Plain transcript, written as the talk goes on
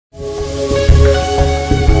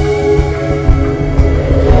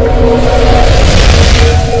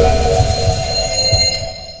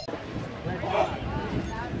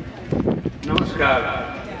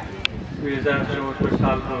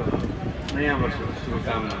वर्षको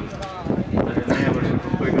शुभकामना। नयाँ वर्षको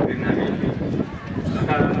पहिलो दिन हामी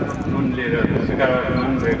सकारात्मक मन लिएर सकारात्मक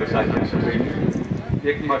मन भएको साथीहरू सबै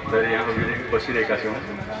एकमत भएर यहाँ बसिरहेका छौँ,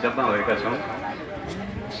 जम्मा भएका छौँ।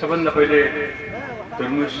 सबभन्दा पहिले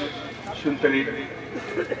धुर्मुस सुन्तली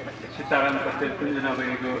सीताराम कस्तेल कुञ्जना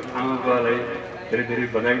बहिनीको आमा बुवालाई धेरै धेरै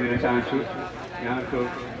बधाई दिन चाहन्छु। यहाँको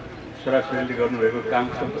छोराछोरीले गर्नुभएको काम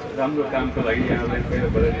राम्रो कामको लागि यहाँलाई पहिला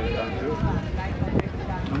बधाई दिन चाहन्छु,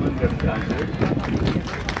 नमन गर्न चाहन्छु।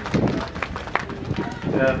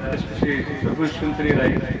 र त्यसपछि धुर्मुस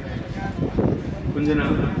सुन्तलीलाई कुञ्जना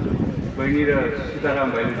बहिनी र सीताराम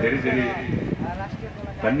भाइले धेरै धेरै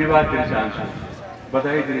धन्यवाद दिन चाहन्छु,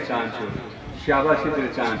 बधाई दिन चाहन्छु, स्याबासी दिन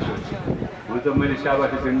चाहन्छु। हुन त मैले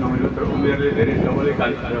स्याबासी दिन नमिल्यो, तर उमेरले धेरै डबलै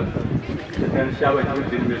काट्छ, त्यहाँदेखि स्याबासी पनि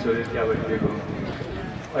दिनमेल छोडेर स्याबासी दिएको।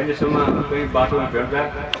 अहिलेसम्म कहीँ बाटोमा भेट्दा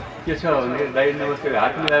के छ भने दाइ नमस्ते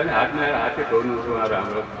हात मिलायो भने हात मिलाएर हातै धोर्नुहुन्छ उहाँहरू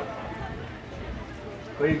हाम्रो।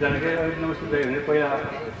 कहीँ जाँदाखेरि नमस्ते दाइ भने पहिला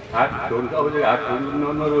हात धोर्नु, अब चाहिँ हात धोर्नु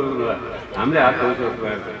नधोर्नु होला, हामीले हात धोर्छौँ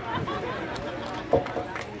उहाँहरूको।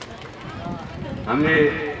 हामीले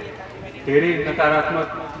धेरै नकारात्मक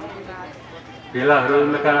भेलाहरू,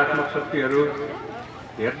 नकारात्मक शक्तिहरू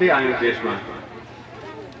हेर्दै आयौँ देशमा।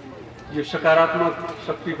 यो सकारात्मक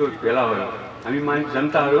शक्तिको भेला हो। हामी मानिस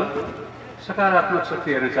जनताहरू सकारात्मक शक्ति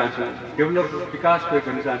हेर्न चाहन्छौँ, डेभलप विकास भएको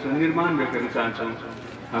हेर्न चाहन्छौँ, निर्माण भएको हेर्न चाहन्छौँ।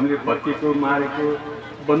 हामीले बत्तीको मारेको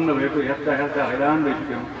बन्द भएको हेर्दा हेर्दा हैरान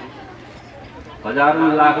भइसक्यौँ। हजारौँ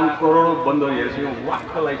लाखौँ करोडौँ बन्द हेरिसक्यौँ,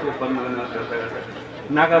 वाक्क लगाइसक्यो बन्द गर्न हेर्दा हेर्दा।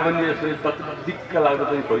 नाकाबन्दी जस्तो दिक्क लाग्दो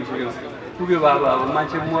पनि भइसक्यौँ। पुग्यो बाबा, अब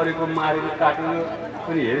मान्छे मरेको मारेको काटेको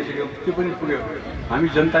पनि हेरिसक्यौँ, त्यो पनि पुग्यो। हामी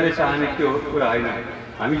जनताले चाहने त्यो कुरा होइन।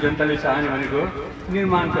 हामी जनताले चाहने भनेको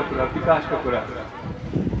निर्माणका कुरा, विकासका कुरा।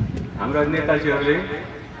 हाम्रा नेताजीहरूले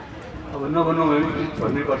अब नभनौँ भने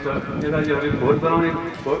भन्नुपर्छ, नेताजीहरूले भोट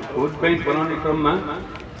ब्याङ्क बनाउने क्रममा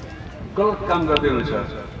गलत काम गर्दै हुनुहुन्छ।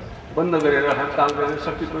 बन्द गरेर हडताल गरेर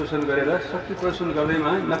शक्ति प्रदर्शन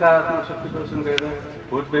गर्दैमा नकारात्मक शक्ति प्रदर्शन गरेर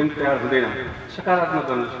भोट ब्याङ्क तयार हुँदैन। सकारात्मक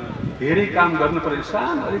गर्नुहोस्, धेरै काम गर्नु पर्यो।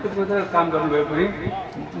 सानो अलिकति मात्र काम गर्नुभयो भने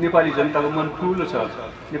नेपाली जनताको मन ठुलो छ।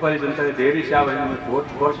 नेपाली जनताले धेरै स्याबासी भोट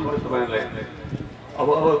गर्छन् तपाईँहरूलाई। अब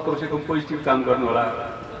कमसेकम पोजिटिभ काम गर्नु होला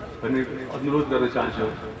भन्ने अनुरोध गर्न चाहन्छु।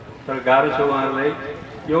 तर गाह्रो छ उहाँहरूलाई।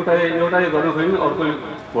 एउटाले गर्नु खोज्यो भने अर्को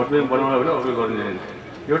भोट ब्याङ्क बनाउनु भने अर्को गर्नु दिँदैन।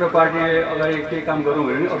 एउटा पार्टीले अगाडि केही काम गरौँ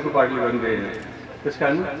भने अर्को पार्टीले गर्नु दिँदैन। त्यस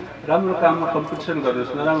कारण राम्रो काममा कम्पिटिसन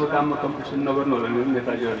गर्नुहोस्, नराम्रो काममा कम्पिटिसन नगर्नु होला नि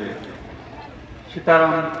नेताजीहरूले।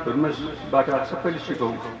 सीताराम धुर्मुसबाट सबैले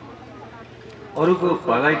सिकौँ। अरूको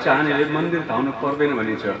भलाइ चाहनेले मन्दिर धाउनु पर्दैन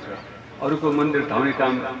भनिन्छ। अरूको मन्दिर धाउने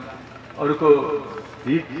काम, अरूको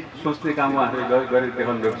हित सोच्ने काम उहाँहरूले गरेर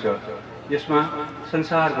देखाउनु भएको छ। यसमा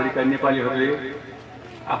संसारभरिका नेपालीहरूले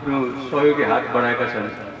आफ्नो सहयोगी हात बढाएका छन्।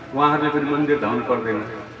 उहाँहरूले पनि मन्दिर धाउनु पर्दैन,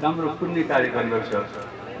 राम्रो पुण्य कार्य गर्नुभएको छ।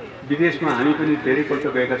 विदेशमा हामी पनि धेरैपल्ट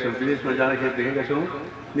गएका छौँ। विदेशमा जाँदाखेरि देखेका छौँ,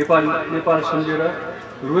 नेपाल सम्झेर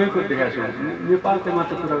रोएको देखाएको छौँ। नेपालकै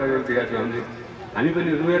मात्र कुरा गरेर देखाएको छौँ। हामी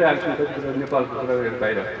पनि रोएर आएको छौँ कति कुरा नेपालको कुरा गरेर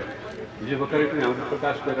बाहिर। हिजो भर्खरै पनि हाम्रो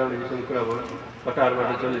प्रकाश गरेर हिजोको कुरा भयो। कतारबाट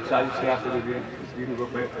जसले 40 लाख रुपियाँ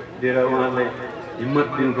दिनुभयो, दिएर उहाँलाई हिम्मत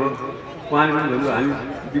दिनुभयो। उहाँले पनि भन्नुभयो हामी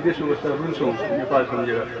विदेशमा बस्दा रुन्छौँ नेपाल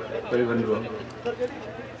सम्झेर कहिले भन्नुभयो।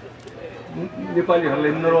 नेपालीहरूले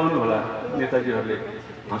नरहनु होला, नेताजीहरूले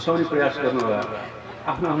हँसाउने प्रयास गर्नु होला।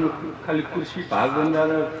 आफ्नो आफ्नो खालि कुर्सी भागभन्दा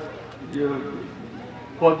र यो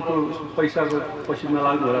पदको पैसाको पछि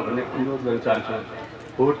नलाग्नु होला भन्ने अनुरोध गर्न चाहन्छु।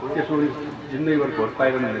 भोट त्यसो भने जिन्दगीभर भोट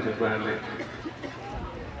पाइरहनु हुनेछ उहाँहरूले।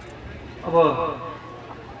 अब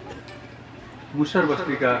मुसर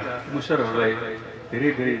बस्तीका मुसरहरूलाई धेरै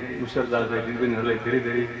धेरै मुसर दाजुभाइ दिदीबहिनीहरूलाई धेरै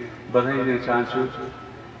धेरै बधाई दिन चाहन्छु,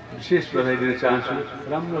 विशेष बधाई दिन चाहन्छु।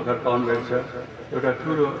 राम्रो घर पाउनुभएको छ। एउटा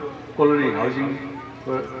ठुलो कोलोनी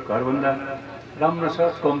हाउसिङको घरभन्दा राम्रो छ,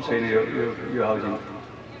 कम छैन यो हाउसिङ,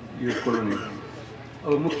 यो कोलोनी।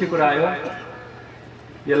 अब मुख्य कुरा आयो,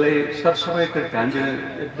 यसलाई सरसफाइको ध्यान दिन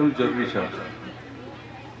एकदम जरुरी छ।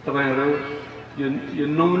 तपाईँहरू यो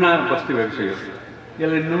नमुना बस्ती भएको छ।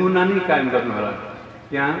 यसलाई नमुना नै कायम गर्नु होला।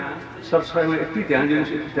 यहाँ सरसफाइमा यति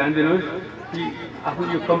ध्यान दिनुहोस् कि आफ्नो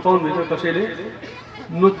यो कम्पाउन्डभित्र कसैले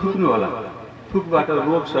नथुक्नु होला। थुकबाट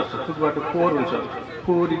रोग सर्छ, थुकबाट फोहोर हुन्छ,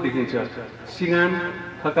 फोहोरी देखिन्छ। सिँगान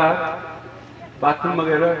थकाट बाथरुममा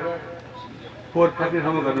गएर फोहोर फ्याँक्ने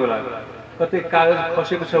ठाउँमा गर्नु होला। कतै कागज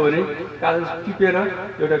खसेको छ भने कागज टिपेर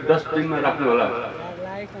एउटा डस्टबिनमा राख्नु होला।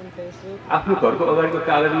 आफ्नो घरको अगाडिको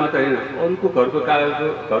कागज मात्र होइन, अरूको घरको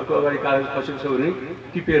अगाडि कागज खसेको छ भने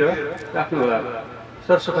टिपेर राख्नु होला।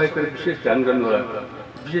 सरसफाइको विशेष ध्यान गर्नु होला।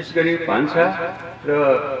 विशेष गरी भान्सा र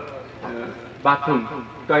बाथरुम,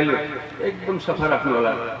 टोयलेट एकदम सफा राख्नु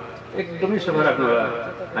होला। एकदमै सफा राख्नु होला।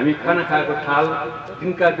 हामी खाना खाएको थाल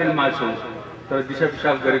दिनका दिन माझ्छौँ, तर दिशा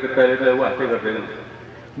पिसाब गरेको टयलेटलाई वास्तै गर्दैनौँ।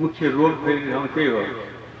 मुख्य रोग फैलिने ठाउँ त्यही हो।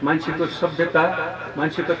 मान्छेको सभ्यता,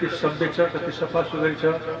 मान्छे कति सभ्य छ, कति सफा सुग्घर छ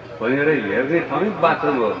भनेर हेर्ने ठाउँ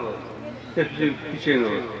बाथरुम हो, त्यसपछि किचन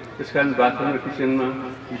हो। त्यसकारण बाथरुम र किचनमा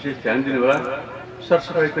विशेष ध्यान दिनु होला।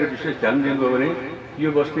 सरसफाइतिर विशेष ध्यान दिनुभयो भने यो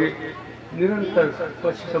बस्ती निरन्तर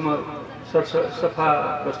पछिसम्म सफा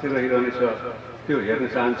बस्ती रहिरहनेछ। त्यो हेर्न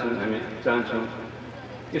चाहन्छौँ।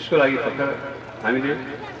 यसको लागि भर्खर हामीले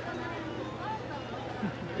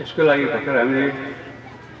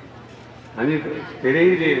हामी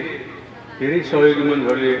धेरै सहयोगी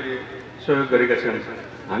मनहरूले सहयोग गरेका छन्।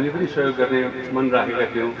 हामीले पनि सहयोग गर्ने मन राखेका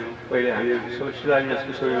थियौँ। पहिले हामी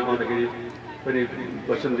शिलान्यासको सहयोग आउँदाखेरि पनि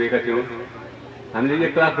वचन दिएका थियौँ। हामीले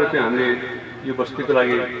 1 लाख रुपियाँ हामीले यो बस्तीको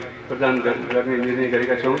लागि प्रदान गर्ने निर्णय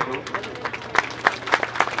गरेका छौँ।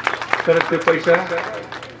 तर त्यो पैसा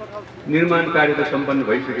निर्माण कार्य त सम्पन्न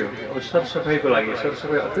भइसक्यो। अब सरसफाइको लागि,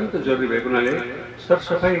 सरसफाइ अत्यन्त जरुरी भएको हुनाले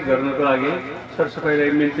सरसफाइ गर्नको लागि,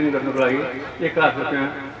 सरसफाइलाई मेन्टेन गर्नको लागि 1 लाख रुपियाँ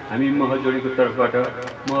हामी महजोडीको तर्फबाट,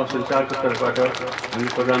 महसञ्चारको तर्फबाट हामी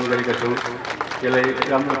प्रदान गरेका छौँ। यसलाई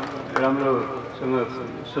राम्रोसँग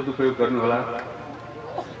सदुपयोग गर्नुहोला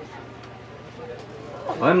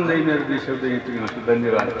भन्दै मेरो 2 शब्द यति भन्छु।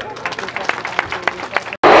 धन्यवाद।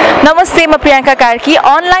 नमस्ते, म प्रियङ्का कार्की।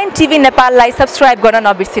 अनलाइन टिभी नेपाललाई सब्स्क्राइब गर्न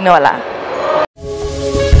नबिर्सिनुहोला।